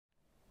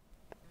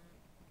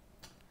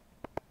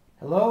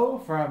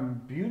Hello from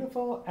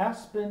beautiful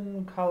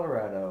Aspen,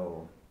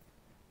 Colorado.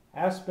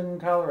 Aspen,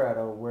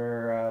 Colorado,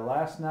 where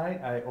last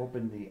night I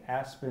opened the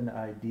Aspen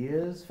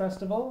Ideas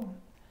Festival,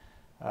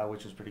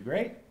 which was pretty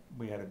great.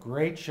 We had a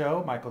great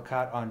show. Michael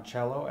Cott on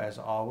cello, as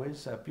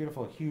always.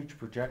 Beautiful, huge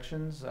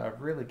projections.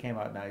 Really came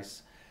out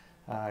nice.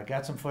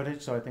 Got some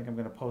footage, so I think I'm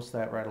going to post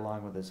that right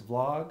along with this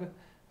vlog.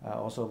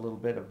 Also, a little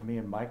bit of me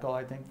and Michael,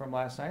 I think, from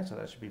last night, so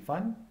that should be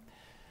fun.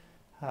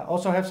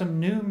 Also have some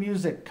new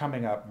music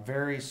coming up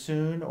very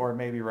soon, or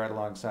maybe right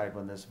alongside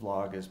when this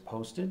vlog is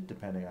posted,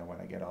 depending on when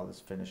I get all this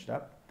finished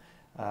up.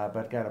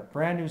 But got a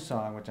brand new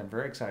song, which I'm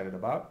very excited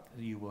about.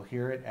 You will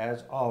hear it,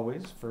 as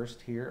always,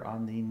 first here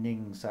on the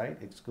Ning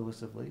site,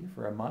 exclusively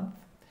for a month.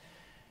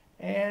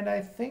 And I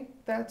think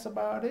that's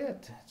about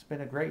it. It's been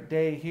a great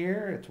day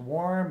here. It's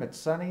warm, it's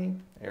sunny,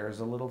 air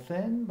is a little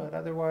thin, but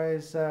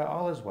otherwise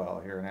all is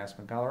well here in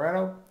Aspen,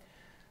 Colorado.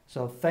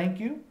 So thank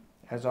you,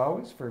 as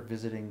always, for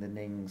visiting the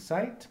Ning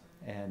site,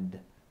 and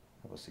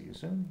I will see you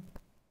soon.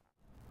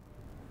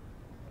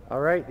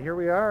 All right, here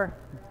we are.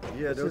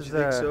 Yeah, This don't is, you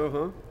think so,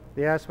 huh?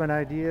 The Aspen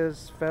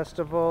Ideas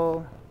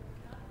Festival.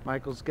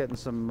 Michael's getting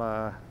some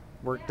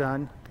work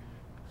done.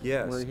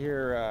 Yes. We're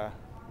here.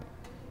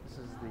 This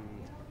is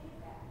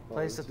the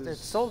place this that it's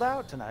is sold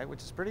out tonight,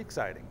 which is pretty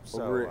exciting.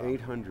 Over So,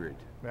 800.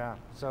 yeah,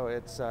 so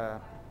it's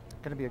going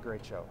to be a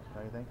great show,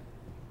 don't you think?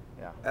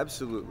 Yeah.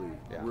 Absolutely.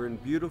 Yeah. We're in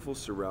beautiful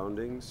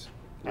surroundings.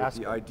 We're at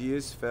Aspen. the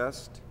Ideas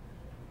Fest.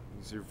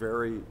 These are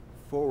very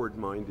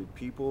forward-minded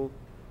people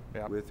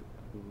Yeah. with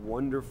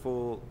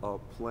wonderful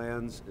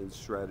plans and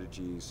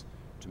strategies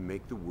to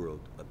make the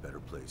world a better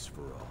place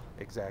for all.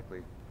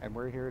 Exactly. And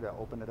we're here to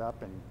open it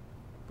up and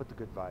put the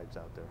good vibes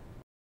out there.